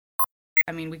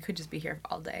I mean, we could just be here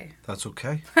all day. That's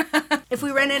okay. If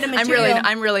we run out of material.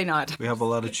 I'm really not. We have a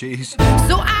lot of cheese.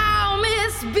 So I'll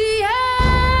misbehave.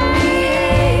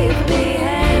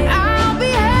 I'll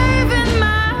behave in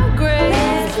my grave.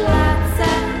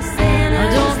 I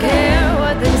don't care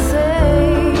what they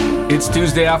say. It's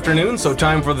Tuesday afternoon, so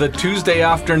time for the Tuesday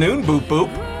afternoon boop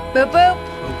boop. Boop boop.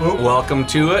 Welcome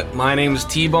to it. My name is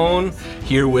T-Bone,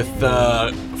 here with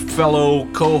fellow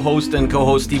co-host and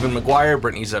co-host Stephen McGuire,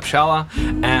 Brittany Zepshala,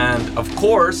 and of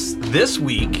course, this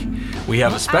week we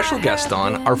have a special guest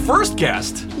on, our first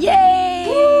guest. Yay!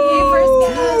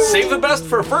 First guest. Save the best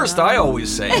for first, I always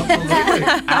say.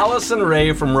 Allison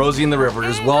Ray from Rosie and the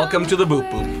Rivers, welcome to the Boop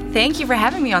Boop. Thank you for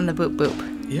having me on the Boop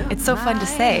Boop. Yeah. It's so fun to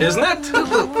say. Isn't it?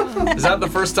 Is that the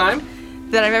first time?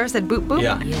 That I've ever said Boop Boop?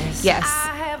 Yeah. Yes,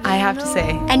 I have to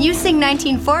say. And you sing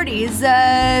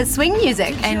 1940s swing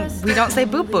music. And we don't say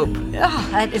Boop Boop. Oh,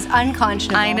 that is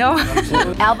unconscionable. I know.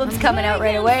 Album's coming out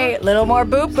right away. Little more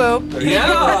boop boop.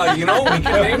 Yeah, we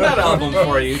can name that album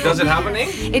for you. Does it have a name?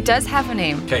 It does have a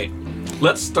name. Okay,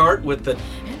 let's start with the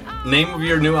name of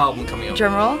your new album coming out.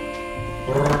 Drum roll.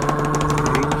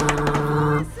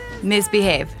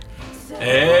 Misbehave.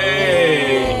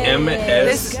 Hey,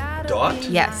 MS dot?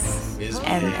 Yes.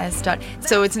 MS dot.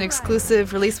 So it's an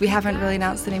exclusive release. We haven't really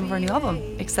announced the name of our new album,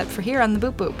 except for here on the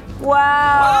Boop Boop.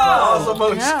 Wow.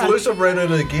 Awesome, exclusive right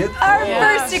out of the gate. Our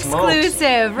first smokes.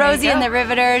 exclusive. Rosie and the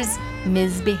Riveters,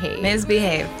 Misbehave.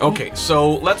 Misbehave. Okay,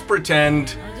 so let's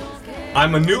pretend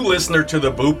I'm a new listener to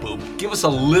the Boop Boop. Give us a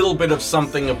little bit of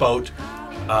something about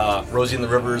Rosie and the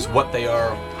Rivers, what they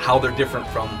are, how they're different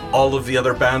from all of the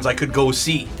other bands I could go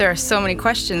see. There are so many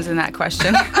questions in that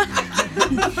question.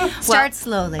 Start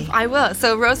slowly. I will.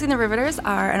 So Rosie and the Riveters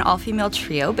are an all-female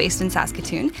trio based in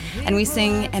Saskatoon, and we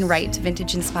sing and write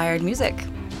vintage-inspired music.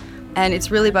 And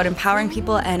it's really about empowering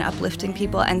people and uplifting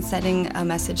people and sending a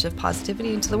message of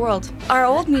positivity into the world. Our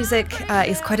old music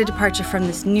is quite a departure from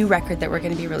this new record that we're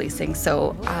going to be releasing.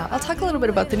 So I'll talk a little bit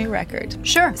about the new record.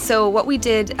 Sure. So what we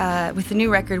did with the new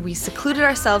record, we secluded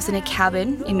ourselves in a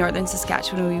cabin in northern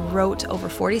Saskatchewan. We wrote over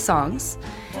 40 songs.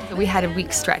 We had a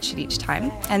week stretch at each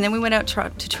time. And then we went out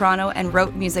to Toronto and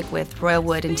wrote music with Royal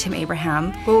Wood and Tim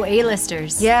Abraham. Oh,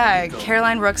 A-listers. Yeah,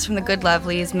 Caroline Rooks from the Good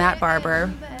Lovelies, Matt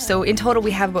Barber. So in total,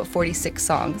 we have about 46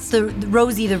 songs. The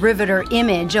Rosie the Riveter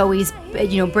image always,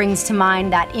 brings to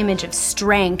mind that image of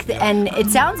strength. And it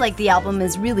sounds like the album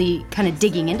is really kind of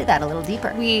digging into that a little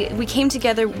deeper. We came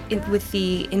together with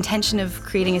the intention of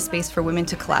creating a space for women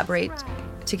to collaborate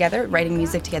together, writing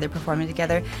music together, performing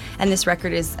together, and this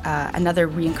record is another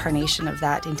reincarnation of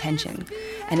that intention,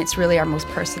 and it's really our most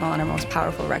personal and our most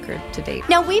powerful record to date.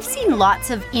 Now, we've seen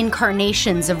lots of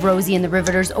incarnations of Rosie and the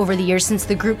Riveters over the years since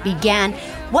the group began.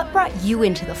 What brought you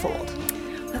into the fold?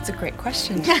 That's a great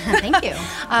question. Thank you.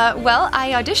 Well,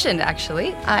 I auditioned,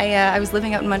 actually. I was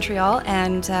living out in Montreal,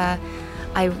 and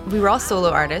we were all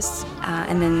solo artists,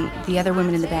 and then the other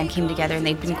women in the band came together, and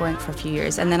they'd been going for a few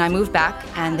years. And then I moved back,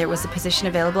 and there was a position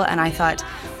available, and I thought,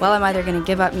 well, I'm either going to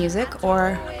give up music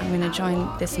or I'm going to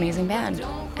join this amazing band.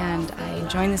 And I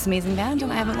joined this amazing band,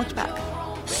 and I haven't looked back.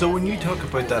 So when you talk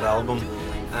about that album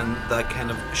and that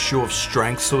kind of show of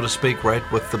strength, so to speak, right,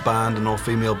 with the band, an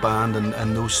all-female band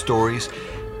and those stories,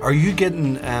 are you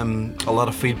getting a lot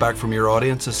of feedback from your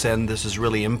audiences saying this has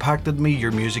really impacted me,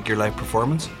 your music, your live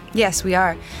performance? Yes, we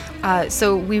are.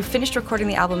 So we finished recording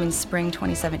the album in spring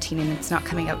 2017, and it's not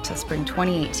coming out till spring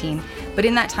 2018. But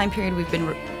in that time period, we've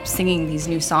been singing these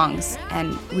new songs,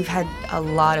 and we've had a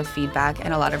lot of feedback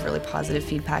and a lot of really positive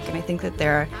feedback. And I think that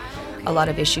there are a lot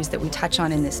of issues that we touch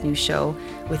on in this new show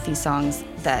with these songs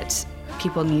that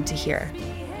people need to hear.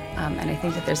 And I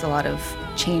think that there's a lot of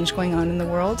change going on in the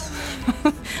world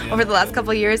over the last couple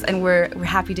of years, and we're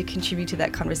happy to contribute to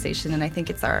that conversation, and I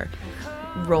think it's our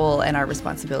role and our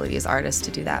responsibility as artists to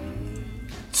do that.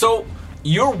 So,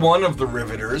 you're one of the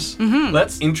Riveters. Mm-hmm.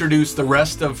 Let's introduce the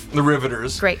rest of the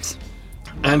Riveters. Great.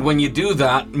 And when you do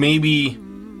that, maybe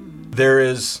there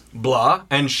is blah,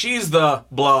 and she's the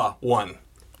blah one.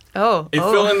 Fill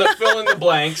in the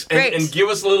blanks and give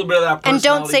us a little bit of that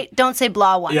personality. And don't say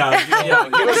blah one. Yeah,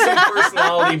 give us some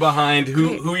personality behind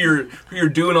who you're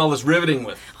doing all this riveting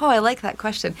with. Oh, I like that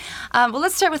question. Well,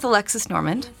 let's start with Alexis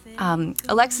Normand.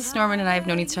 Alexis Normand and I have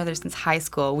known each other since high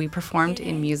school. We performed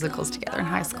in musicals together in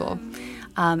high school.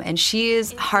 And she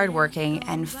is hardworking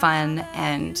and fun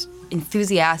and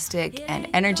enthusiastic and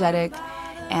energetic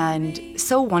and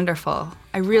so wonderful.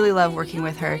 I really love working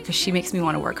with her because she makes me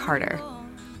want to work harder.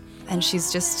 And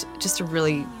she's just a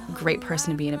really great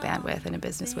person to be in a band with and a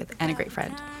business with and a great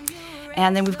friend.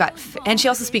 And then we've got, and she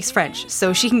also speaks French,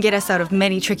 so she can get us out of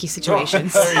many tricky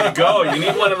situations. There you go. You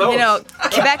need one of those. You know,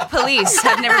 Quebec police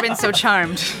have never been so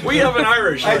charmed. We have an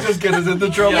Irish. I just get us into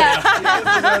trouble.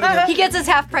 He gets us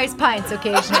half-price pints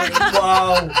occasionally.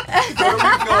 Wow. There we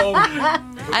go.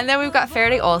 And then we've got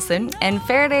Faraday Olsen, and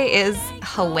Faraday is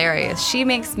hilarious. She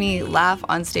makes me laugh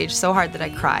on stage so hard that I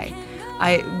cry.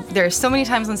 There are so many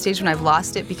times on stage when I've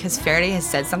lost it because Faraday has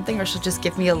said something or she'll just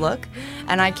give me a look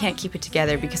and I can't keep it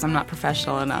together because I'm not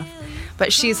professional enough.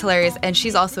 But she's hilarious, and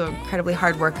she's also an incredibly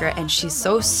hard worker, and she's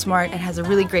so smart and has a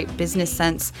really great business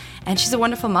sense, and she's a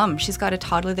wonderful mom. She's got a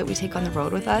toddler that we take on the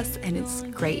road with us, and it's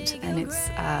great, and it's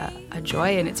a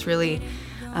joy, and it's really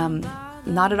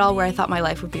not at all where I thought my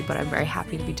life would be, but I'm very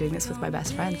happy to be doing this with my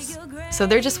best friends. So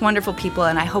they're just wonderful people,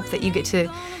 and I hope that you get to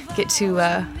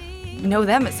know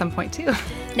them at some point too.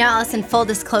 Now, Allison, full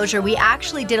disclosure, we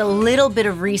actually did a little bit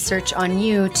of research on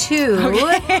you too.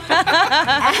 Okay.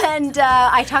 And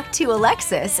I talked to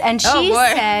Alexis, and she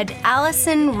said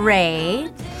Allison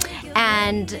Ray,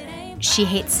 and she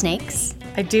hates snakes.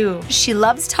 I do. She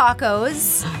loves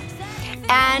tacos,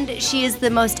 and she is the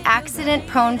most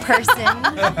accident-prone person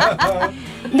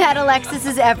that Alexis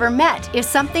has ever met. If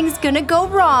something's gonna go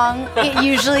wrong, it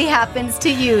usually happens to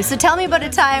you. So tell me about a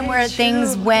time where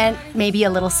things went maybe a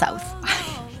little south.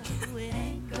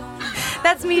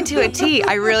 That's me to a T.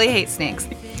 I really hate snakes.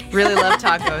 Really love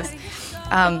tacos.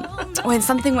 When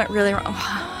something went really wrong,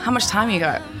 how much time you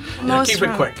got? Keep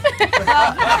it quick.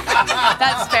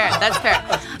 That's fair.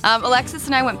 Alexis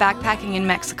and I went backpacking in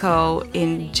Mexico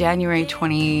in January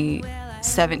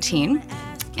 2017,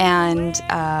 and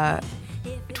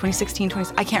 2016,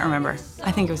 I can't remember.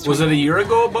 I think it was. Was it a year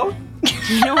ago about?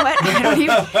 You know what? I don't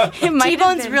even. It might have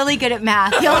T-Bone's been. really good at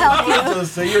math. He'll help you.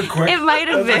 Just say you're quick. It might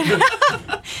have been.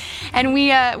 And we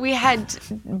had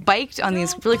biked on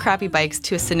these really crappy bikes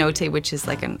to a cenote, which is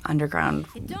like an underground,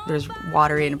 there's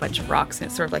water in a bunch of rocks, and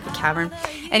it's sort of like a cavern.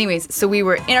 Anyways, so we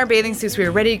were in our bathing suits, we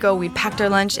were ready to go, we packed our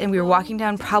lunch, and we were walking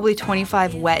down probably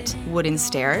 25 wet wooden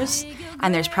stairs.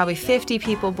 And there's probably 50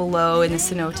 people below in the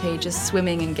cenote just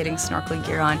swimming and getting snorkeling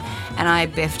gear on. And I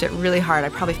biffed it really hard. I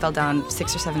probably fell down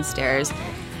 6 or 7 stairs.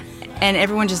 And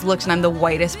everyone just looked, and I'm the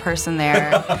whitest person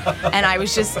there. And I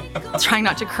was just trying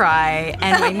not to cry,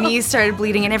 and my knees started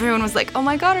bleeding, and everyone was like, "Oh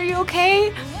my God, are you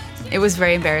okay?" It was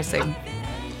very embarrassing.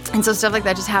 And so stuff like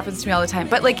that just happens to me all the time.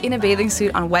 But like in a bathing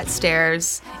suit on wet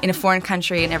stairs in a foreign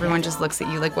country, and everyone just looks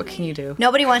at you like, what can you do?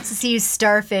 Nobody wants to see you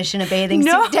starfish in a bathing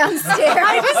suit downstairs.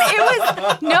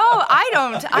 I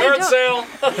don't. Yard sale.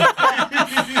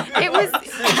 It was,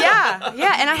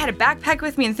 yeah. And I had a backpack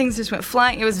with me, and things just went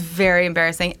flying. It was very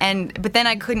embarrassing. But then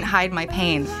I couldn't hide my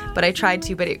pain. But I tried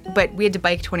to. But we had to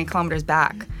bike 20 kilometers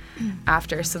back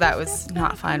after, so that was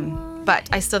not fun. But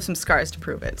I still have some scars to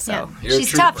prove it. So You're a She's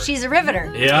trooper. tough. She's a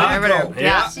riveter. Yeah.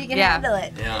 Yeah. She can handle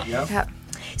it. Yeah. Yeah.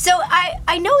 So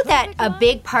I know that a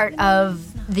big part of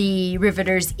the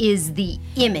Riveters is the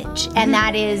image, and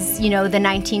that is, the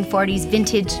 1940s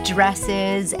vintage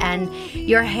dresses and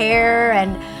your hair,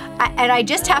 and I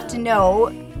just have to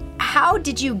know, how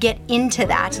did you get into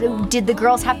that? Did the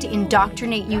girls have to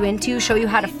indoctrinate you show you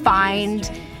how to find,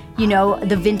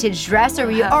 the vintage dress, or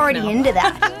were you already into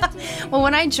that? Well,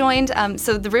 when I joined,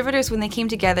 so the Riveters, when they came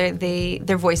together,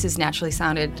 their voices naturally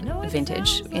sounded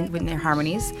vintage in their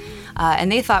harmonies,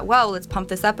 and they thought, well, let's pump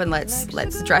this up and let's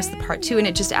dress the part too, and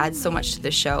it just adds so much to the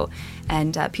show,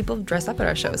 and people dress up at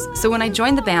our shows. So when I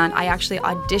joined the band, I actually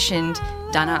auditioned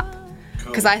Done Up,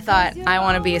 because I thought I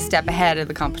want to be a step ahead of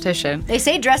the competition. They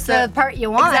say dress the part you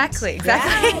want. Exactly.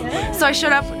 Yeah. So I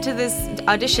showed up to this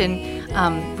audition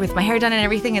with my hair done and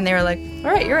everything, and they were like,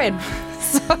 "All right, you're in."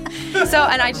 So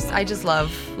and I just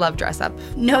love dress up.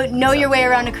 Know your way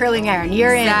around a curling iron.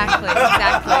 You're Exactly.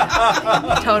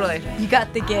 Totally. in. You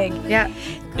got the gig. Yeah.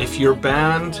 If your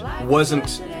band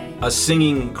wasn't a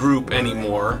singing group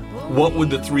anymore, what would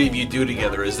the three of you do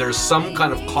together? Is there some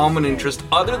kind of common interest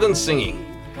other than singing?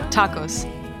 Tacos.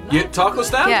 You taco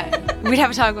stand? Yeah. We'd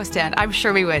have a taco stand. I'm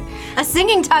sure we would. A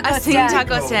singing taco A singing stand.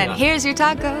 taco stand. Here's your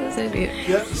tacos.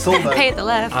 Yeah, sold out. Pay at the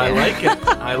left. I like it.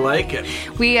 I like it.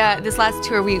 We this last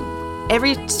tour,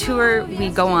 every tour we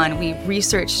go on, we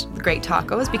research great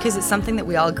tacos because it's something that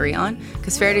we all agree on.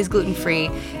 Because Faraday's gluten-free,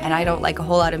 and I don't like a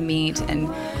whole lot of meat, and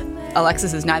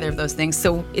Alexis is neither of those things.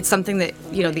 So it's something that,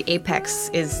 the apex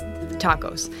is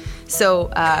tacos. So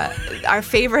our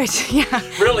favorite, yeah.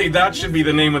 Really, that should be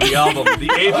the name of the album.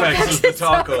 The apex is the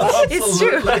tacos. It's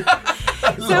true.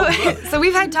 So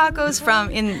we've had tacos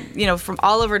from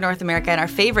all over North America, and our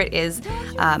favorite is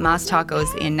Mas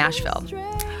Tacos in Nashville.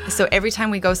 So every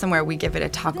time we go somewhere, we give it a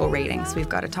taco rating. So we've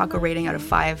got a taco rating out of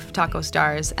 5 taco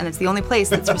stars, and it's the only place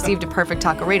that's received a perfect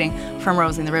taco rating from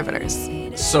Rosie and the Riveters.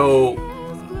 So,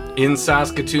 in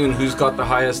Saskatoon, who's got the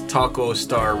highest taco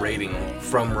star rating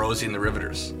from Rosie and the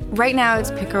Riveters? Right now,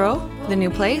 it's Picaro, the new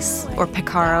place, or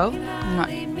Picaro. I'm not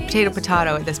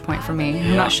potato at this point for me.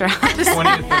 I'm not sure how to say. 20th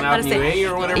and how to say. Avenue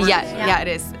A or whatever. Yeah, it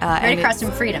is. Right and across it's-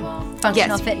 from Freedom.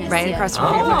 Functional Yes, Fitness. right yeah. across from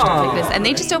Functional Oh. Fitness. And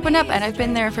they just opened up, and I've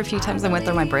been there for a few times. I went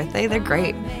there on my birthday. They're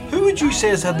great. Who would you say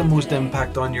has had the most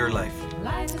impact on your life?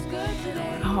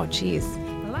 Oh, geez.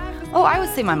 Oh, I would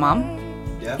say my mom.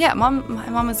 Yeah. Yeah, my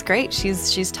mom is great.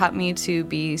 She's taught me to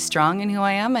be strong in who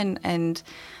I am, and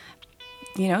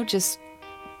you know, just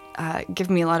give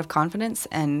me a lot of confidence.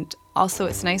 And also,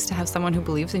 it's nice to have someone who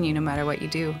believes in you no matter what you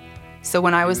do. So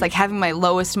when I was like having my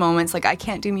lowest moments, like I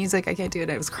can't do music, I can't do it,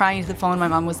 I was crying to the phone. My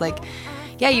mom was like,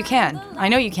 "Yeah, you can. I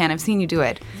know you can. I've seen you do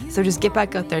it. So just get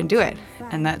back out there and do it."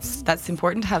 And that's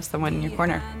important to have someone in your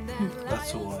corner.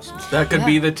 That's so awesome. That could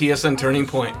be the TSN turning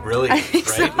point, really,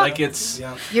 right? Like it's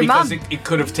Your because mom. it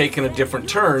could have taken a different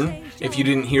turn if you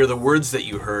didn't hear the words that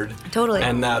you heard. Totally.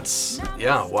 And that's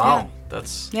wow.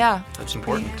 That's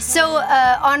important. So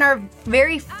on our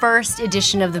very first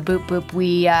edition of the Boop Boop,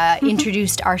 we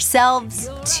introduced ourselves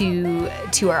to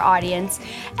our audience,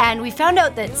 and we found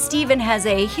out that Stephen has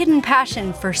a hidden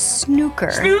passion for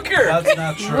snooker. Snooker. That's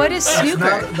not true. What is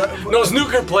snooker? No,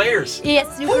 snooker players.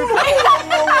 Yes, snooker.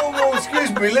 Whoa,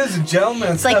 excuse me, ladies and gentlemen.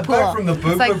 like Step back pool. from the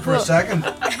boop like boop for a pool. second.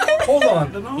 Hold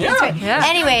on. Yeah.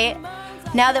 Anyway,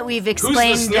 now that we've Who's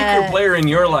explained, the snooker player in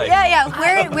your life? yeah,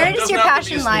 where does Doesn't your have to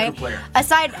be a passion lie? snooker player.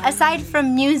 Aside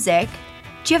from music,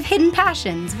 do you have hidden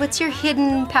passions? What's your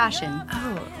hidden passion?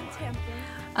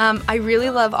 I really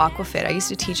love Aquafit. I used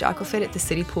to teach Aquafit at the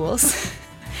city pools.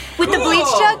 With the bleach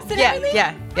jugs and everything?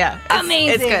 Yeah. It's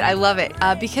Amazing. good. I love it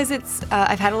because it's.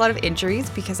 I've had a lot of injuries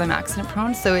because I'm accident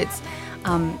prone. So it's.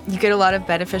 You get a lot of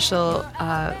beneficial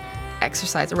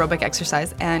exercise, aerobic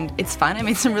exercise, and it's fun. I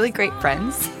made some really great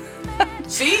friends.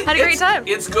 See, Had a great time.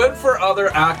 It's good for other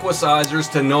aquasizers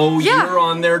to know Yeah. you're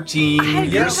on their team. had a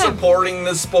great You're time. supporting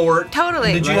the sport.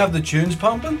 Totally. Did you have the tunes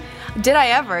pumping? Did I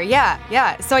ever?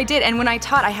 Yeah. So I did. And when I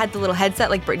taught, I had the little headset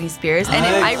like Britney Spears, and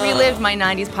I relived my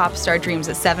 '90s pop star dreams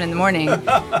at 7 in the morning,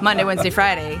 Monday, Wednesday,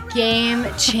 Friday. Game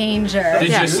changer. Did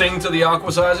Yeah. you sing to the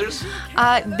aquasizers?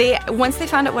 They once they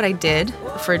found out what I did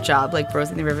for a job like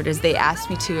Rosie and the Riveters, they asked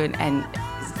me to, and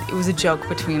it was a joke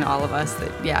between all of us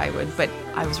that yeah I would, but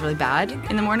I was really bad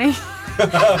in the morning.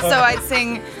 So I'd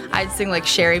sing like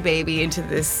Sherry Baby into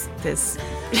this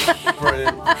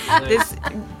Brilliant.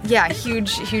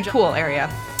 huge pool area,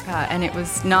 and it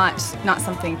was not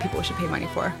something people should pay money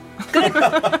for.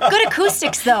 Good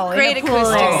acoustics though. Great in a pool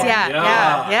acoustics, area.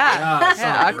 yeah.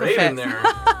 Sounds great Aquafit. in there.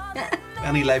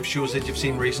 Any live shows that you've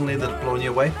seen recently that have blown you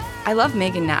away? I love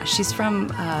Megan Nash. She's from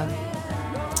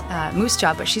Moose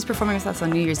Jaw, but she's performing with us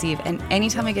on New Year's Eve. And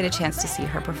anytime I get a chance to see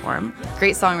her perform,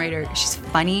 great songwriter. She's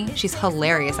funny. She's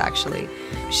hilarious, actually.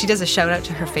 She does a shout out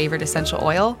to her favorite essential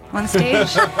oil on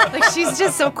stage. Like she's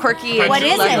just so quirky. And What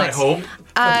is lovely. it? I hope.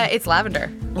 It's lavender.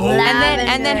 Oh.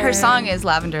 And then her Lavender. song is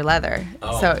Lavender Leather.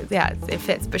 So yeah, it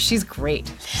fits. But she's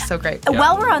great. She's so great.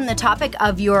 While we're on the topic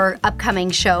of your upcoming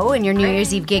show and your New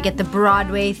Year's Eve gig at the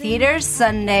Broadway Theater,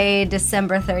 Sunday,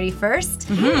 December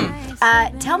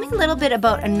 31st, tell me a little bit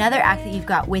about another act that you've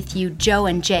got with you, Joe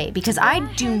and Jay, because I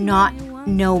do not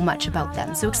know much about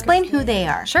them. So explain who they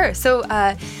are. Sure. So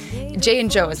Jay and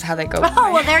Joe is how they go.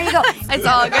 Oh, well, there you go. It's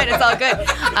all good. It's all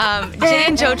good. Jay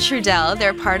and Joe Trudell,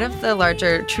 they're part of the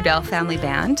larger Trudell family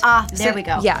band. Ah, there we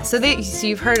go. Yeah, so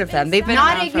you've heard of them. They've been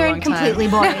Not around for a long ignorant time. completely,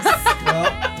 boys.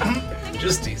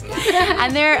 Just teasing.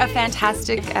 And they're a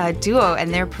fantastic duo,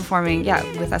 and they're performing,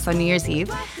 with us on New Year's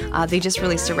Eve. They just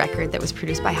released a record that was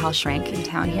produced by Hal Schrank in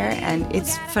town here, and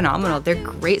it's phenomenal. They're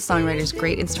great songwriters,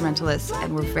 great instrumentalists,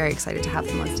 and we're very excited to have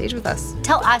them on stage with us.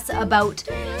 Tell us about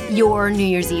your New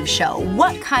Year's Eve show.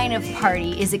 What kind of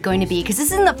party is it going to be? Because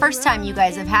this isn't the first time you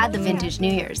guys have had the Vintage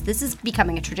New Year's. This is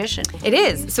becoming a tradition. It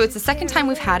is. So it's the second time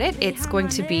we've had it. It's going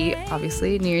to be,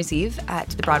 obviously, New Year's Eve at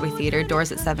the Broadway Theater.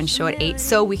 Doors at 7, show at 8.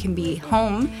 So we can be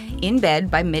home in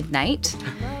bed by midnight,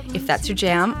 if that's your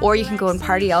jam, or you can go and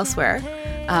party elsewhere.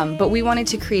 But we wanted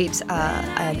to create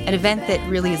an event that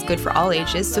really is good for all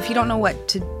ages. So if you don't know what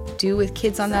to do with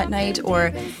kids on that night,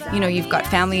 or you've got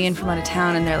family in from out of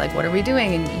town and they're like, what are we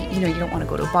doing? And you don't want to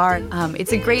go to a bar.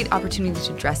 It's a great opportunity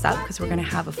to dress up because we're going to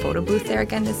have a photo booth there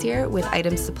again this year with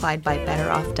items supplied by Better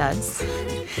Off Duds.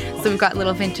 So we've got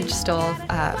little vintage stole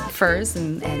furs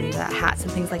and hats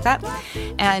and things like that.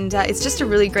 And it's just a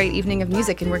really great evening of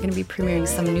music, and we're going to be premiering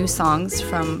some new songs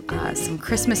from some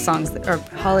Christmas songs or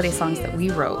holiday songs that we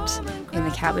wrote. in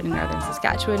the cabin in northern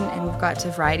Saskatchewan, and we've got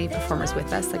a variety of performers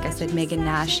with us. Like I said, Megan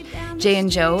Nash, Jay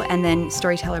and Joe, and then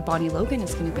storyteller Bonnie Logan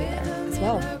is going to be there as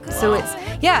well. So it's,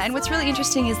 yeah, and what's really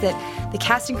interesting is that the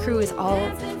cast and crew is all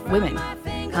women,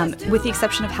 with the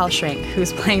exception of Hal Schrank,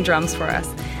 who's playing drums for us.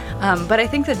 But I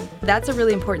think that that's a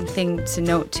really important thing to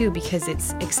note too, because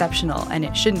it's exceptional and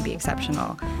it shouldn't be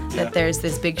exceptional that there's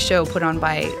this big show put on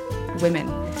by women.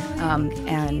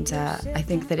 And I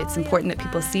think that it's important that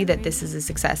people see that this is a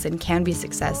success and can be a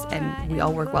success, and we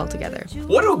all work well together.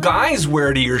 What do guys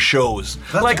wear to your shows?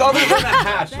 Like other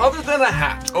than a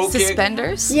hat. Okay.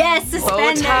 Suspenders. Yes,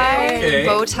 suspenders. Bow tie. Okay.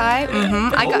 Bow tie.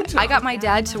 Bow I got my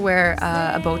dad to wear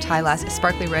a bow tie a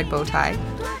sparkly red bow tie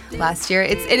last year.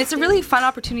 It's a really fun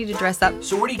opportunity to dress up.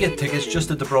 So where do you get tickets? Just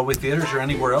at the Broadway Theatres or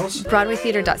anywhere else?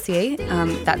 BroadwayTheatre.ca.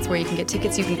 That's where you can get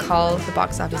tickets. You can call the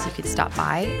box office. You could stop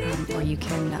by, or you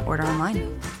can order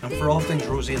online. And for all things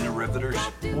Rosie and the Riveters,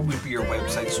 what would be your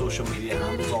website, social media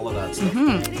handles, all of that stuff?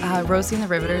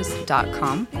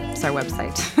 RosieandTheRiveters.com is our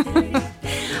website.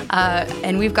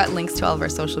 And we've got links to all of our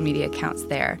social media accounts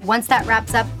there. Once that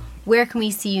wraps up, where can we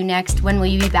see you next? When will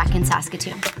you be back in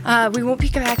Saskatoon? We won't be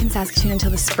back in Saskatoon until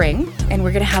the spring, and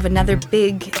we're going to have another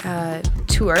big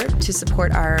tour to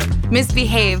support our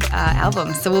Misbehave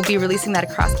album. So we'll be releasing that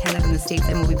across Canada and the States,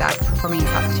 and we'll be back performing in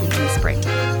Saskatoon in the spring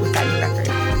with that new record.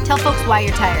 Tell folks why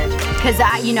you're tired, because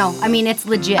it's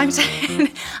legit.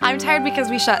 I'm tired because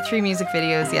we shot 3 music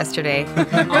videos yesterday.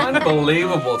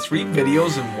 Unbelievable. 3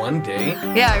 videos in one day.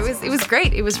 Yeah, it was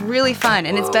great. It was really fun,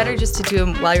 and it's better just to do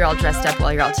them while you're all dressed up,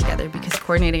 while you're all together, because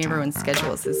coordinating everyone's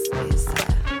schedules is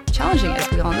challenging,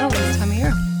 as we all know this time of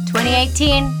year.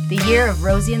 2018, the year of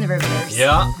Rosie and the Riveters.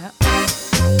 Yeah. Yep.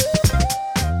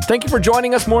 Thank you for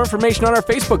joining us. More information on our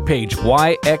Facebook page,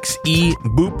 YXE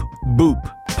Boop Boop.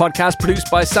 Podcast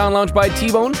produced by Sound Lounge by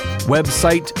T-Bone.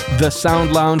 Website,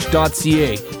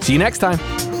 thesoundlounge.ca. See you next time.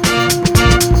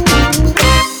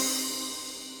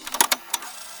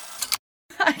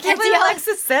 I can't believe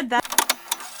Alexis said that.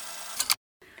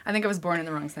 I think I was born in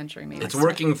the wrong century, maybe. It's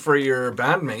working for your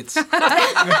bandmates.